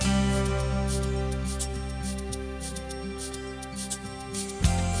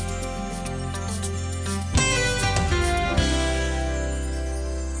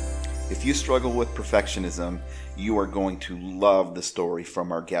If you struggle with perfectionism, you are going to love the story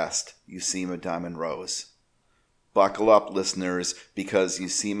from our guest, Yuossima Diamond Rose. Buckle up, listeners, because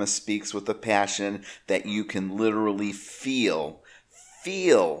Yuossima speaks with a passion that you can literally feel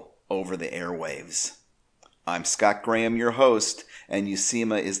over the airwaves. I'm Scott Graham, your host, and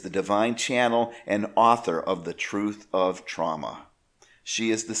Yuossima is the divine channel and author of The Truth of Trauma. She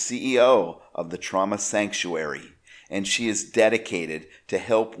is the CEO of the Trauma Sanctuary, and she is dedicated to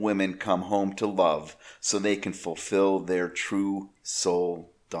help women come home to love so they can fulfill their true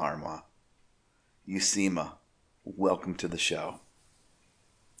soul dharma. Yuossima, welcome to the show.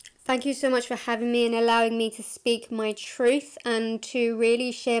 Thank you so much for having me and allowing me to speak my truth and to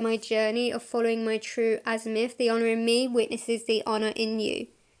really share my journey of following my true azimuth. The honor in me witnesses the honor in you.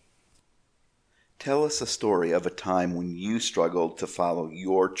 Tell us a story of a time when you struggled to follow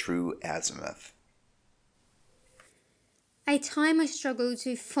your true azimuth. A time I struggled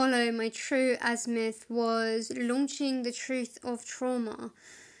to follow my true azimuth was launching the truth of trauma.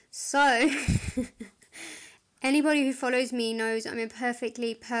 So, anybody who follows me knows I'm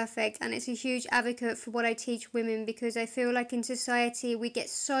imperfectly perfect, and it's a huge advocate for what I teach women because I feel like in society we get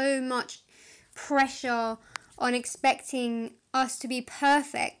so much pressure on expecting us to be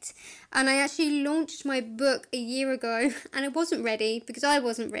perfect. And I actually launched my book a year ago and I wasn't ready because I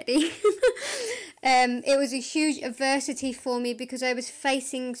wasn't ready. It was a huge adversity for me because I was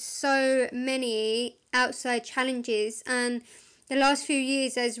facing so many outside challenges, and the last few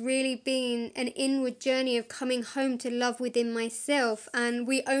years has really been an inward journey of coming home to love within myself. And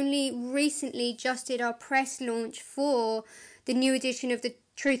we only recently just did our press launch for the new edition of The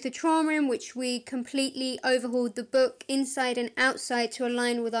Truth of Trauma, in which we completely overhauled the book inside and outside to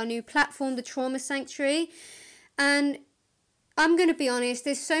align with our new platform, the Trauma Sanctuary. And I'm going to be honest,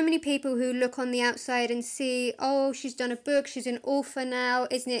 there's so many people who look on the outside and see, oh, she's done a book, she's an author now,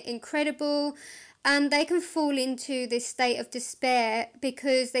 isn't it incredible? And they can fall into this state of despair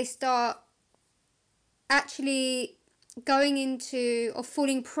because they start actually going into or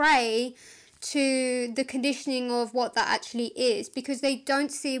falling prey to the conditioning of what that actually is, because they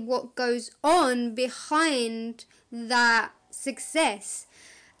don't see what goes on behind that success.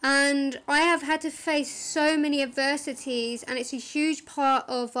 And I have had to face so many adversities, and it's a huge part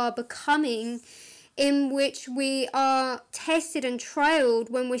of our becoming, in which we are tested and trialed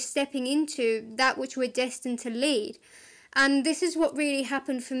when we're stepping into that which we're destined to lead. And this is what really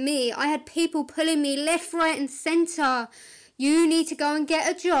happened for me. I had people pulling me left, right, and centre. You need to go and get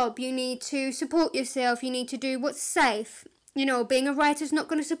a job. You need to support yourself. You need to do what's safe. You know, being a writer's not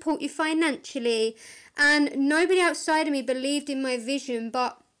going to support you financially. And nobody outside of me believed in my vision,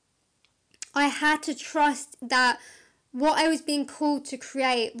 but I had to trust that what I was being called to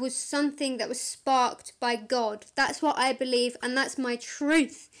create was something that was sparked by God. That's what I believe, and that's my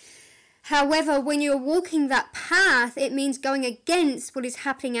truth. However, when you're walking that path, it means going against what is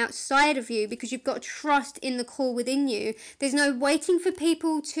happening outside of you, because you've got to trust in the call within you. There's no waiting for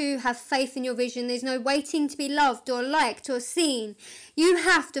people to have faith in your vision. There's no waiting to be loved or liked or seen. You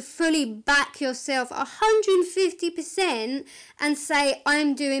have to fully back yourself 150% and say,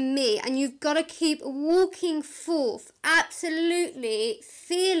 I'm doing me. And you've got to keep walking forth absolutely,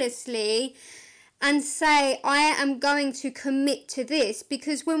 fearlessly, and say, I am going to commit to this.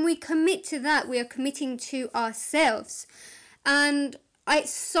 Because when we commit to that, we are committing to ourselves. And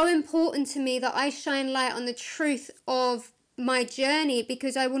it's so important to me that I shine light on the truth of my journey,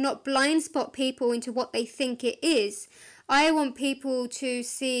 because I will not blind spot people into what they think it is. I want people to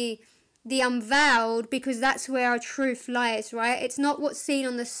see the unveiled, because that's where our truth lies, right? It's not what's seen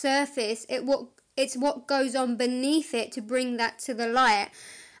on the surface, it's what goes on beneath it to bring that to the light.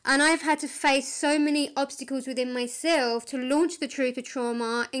 And I've had to face so many obstacles within myself to launch the truth of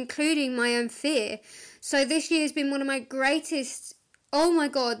trauma, including my own fear. So this year has been one of my greatest, oh my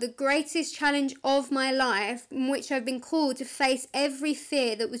God, the greatest challenge of my life, in which I've been called to face every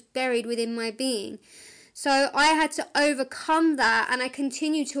fear that was buried within my being. So I had to overcome that, and I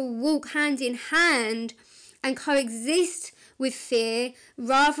continue to walk hand in hand and coexist with fear,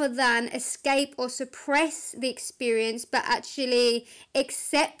 rather than escape or suppress the experience, but actually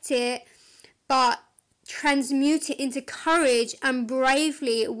accept it, but transmute it into courage and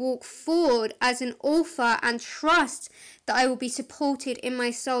bravely walk forward as an author, and trust that I will be supported in my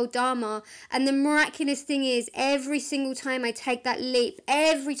soul dharma. And the miraculous thing is, every single time I take that leap,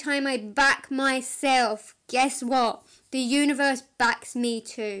 every time I back myself, guess what? The universe backs me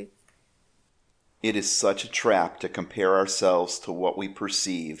too. It is such a trap to compare ourselves to what we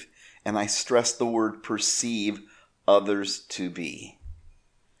perceive, and I stress the word perceive, others to be.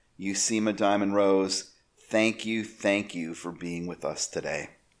 Yuossima Diamond Rose, thank you for being with us today.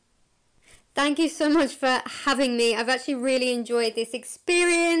 Thank you so much for having me. I've actually really enjoyed this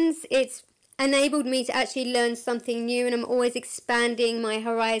experience. It's enabled me to actually learn something new, and I'm always expanding my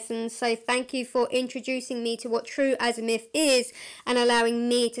horizons. So thank you for introducing me to what true Azimuth is and allowing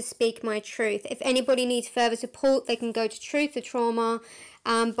me to speak my truth. If anybody needs further support, they can go to Truth to Trauma,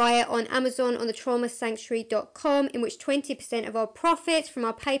 buy it on Amazon on thetraumasanctuary.com, in which 20% of our profits from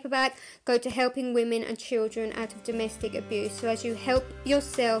our paperback go to helping women and children out of domestic abuse. So as you help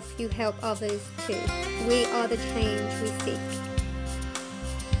yourself, you help others too. We are the change we seek.